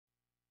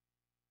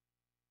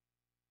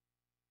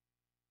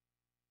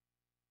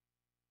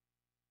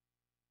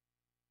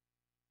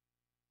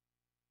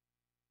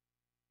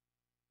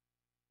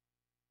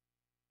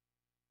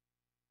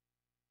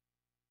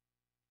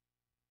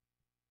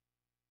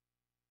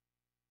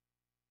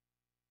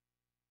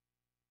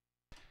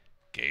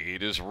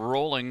Gate is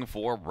rolling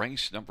for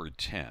race number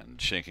 10,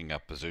 shaking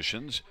up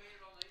positions.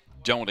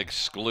 Don't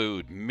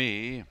Exclude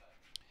Me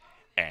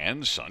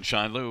and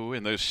Sunshine Lou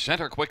in the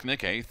center. Quick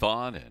Nick eighth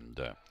on, and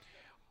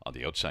on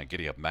the outside,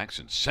 Giddy Up Max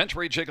and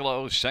Century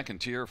Gigolo, second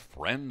tier,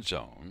 Friend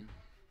Zone.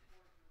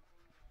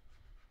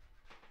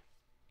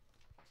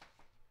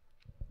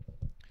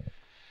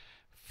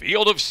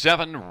 Field of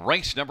 7,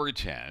 race number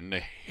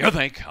 10. Here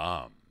they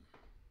come.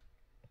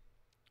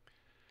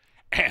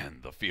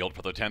 And the field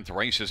for the 10th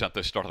race is at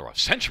the start of the row.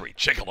 Century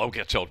Gigolo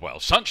gets out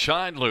well.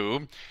 Sunshine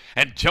Lou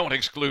and Don't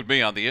Exclude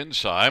Me on the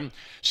inside.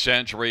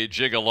 Century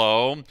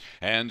Gigolo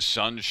and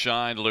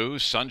Sunshine Lou.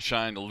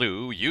 Sunshine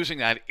Lou using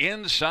that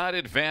inside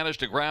advantage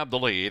to grab the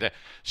lead.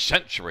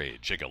 Century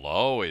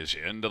Gigolo is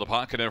into the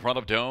pocket in front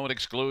of Don't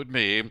Exclude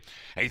Me.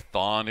 Eighth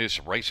on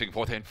is racing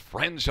fourth, and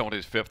Friend Zone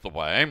is fifth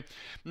away.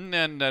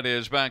 And that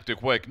is back to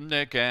Quick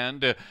Nick,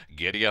 and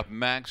Giddy Up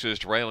Max is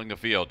trailing the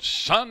field.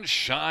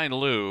 Sunshine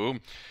Lou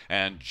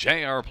and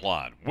J.R.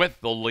 Plot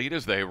with the lead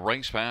as they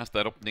race past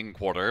that opening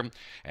quarter.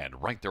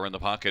 And right there in the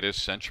pocket is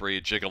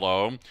Century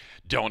Gigolo.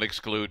 Don't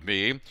Exclude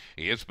Me.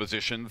 He is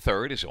positioned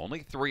third. Is only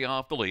 3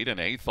 off the lead. And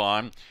eighth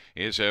on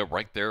is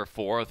right there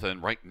fourth.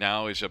 And right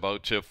now is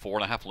about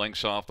 4.5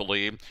 lengths off the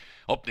lead.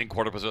 Opening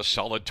quarter was a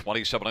solid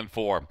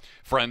 27-4.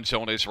 Friend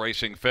Zone is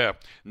racing fifth.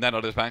 And then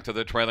it is back to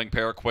the trailing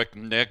pair, Quick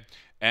Nick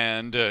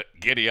and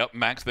Giddy Up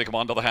Max. They come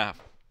on to the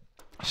half.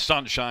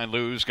 Sunshine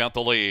Lou's got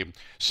the lead.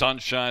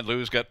 Sunshine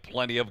Lou's got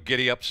plenty of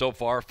giddy up so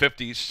far.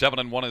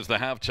 57-1 is the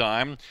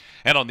halftime.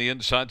 And on the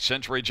inside,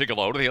 Century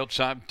Gigolo. To the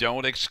outside,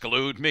 Don't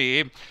Exclude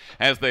Me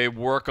as they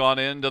work on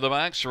into the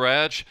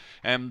backstretch.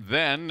 And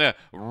then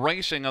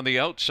racing on the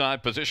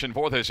outside, position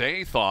fourth is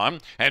eighth on.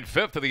 And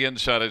fifth to the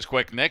inside is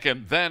Quick Nick.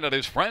 And then it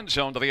is Friend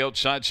Zone to the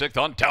outside, sixth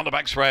on, down the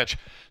backstretch.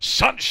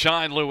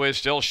 Sunshine Lou is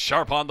still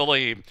sharp on the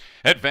lead.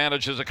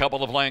 Advantage is a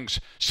couple of lengths.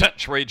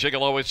 Century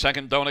Gigolo is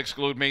second. Don't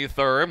Exclude Me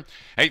third.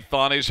 Eighth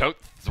on is out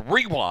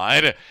 3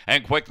 wide,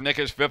 and Quick Nick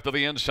is fifth to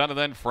the inside, and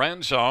then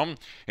Friend Zone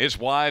is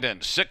wide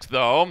and sixth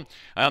though,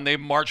 and they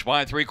march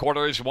by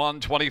 3/4,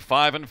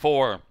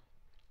 125-4.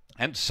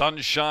 And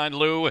Sunshine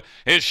Lou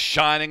is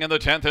shining in the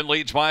 10th and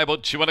leads by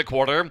about 2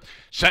 1/4.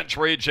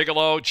 Century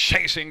Gigolo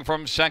chasing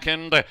from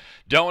second.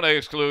 Don't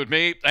Exclude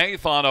Me.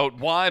 Eighth on out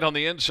wide. On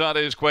the inside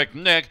is Quick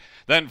Nick.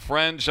 Then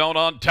Friend Zone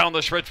on down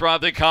the stretch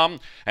drive they come.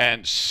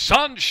 And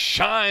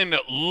Sunshine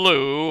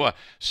Lou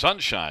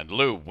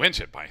wins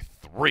it by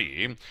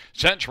 3.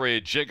 Century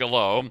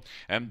Gigolo.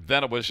 And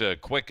then it was a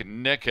Quick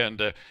Nick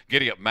and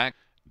Giddy Up Max.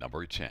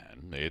 Number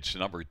 10, it's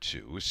number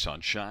 2,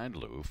 Sunshine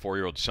Lou,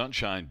 4-year-old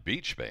Sunshine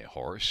Beach Bay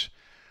horse,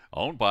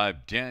 owned by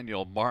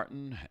Daniel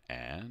Martin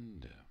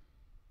and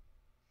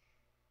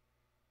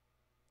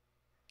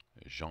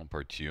Jean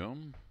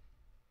Pertume.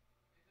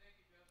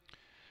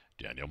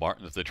 Daniel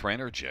Martin is the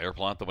trainer, J.R.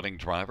 Plot the winning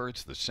driver.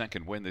 It's the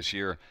second win this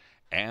year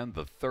and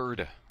the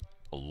third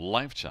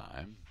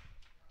lifetime.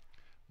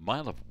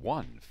 Mile of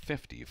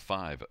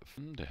 155.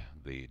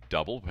 The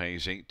double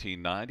pays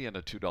 $18.90 and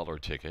a $2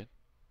 ticket.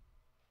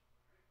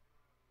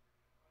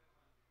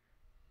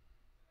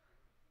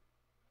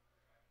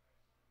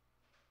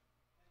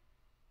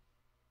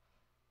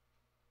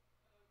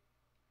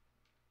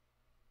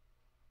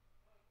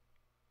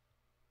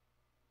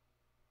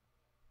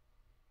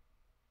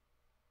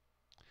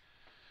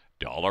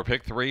 Dollar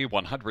pick 3,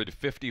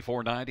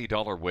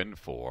 $154.90 win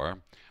for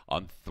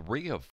on 3 of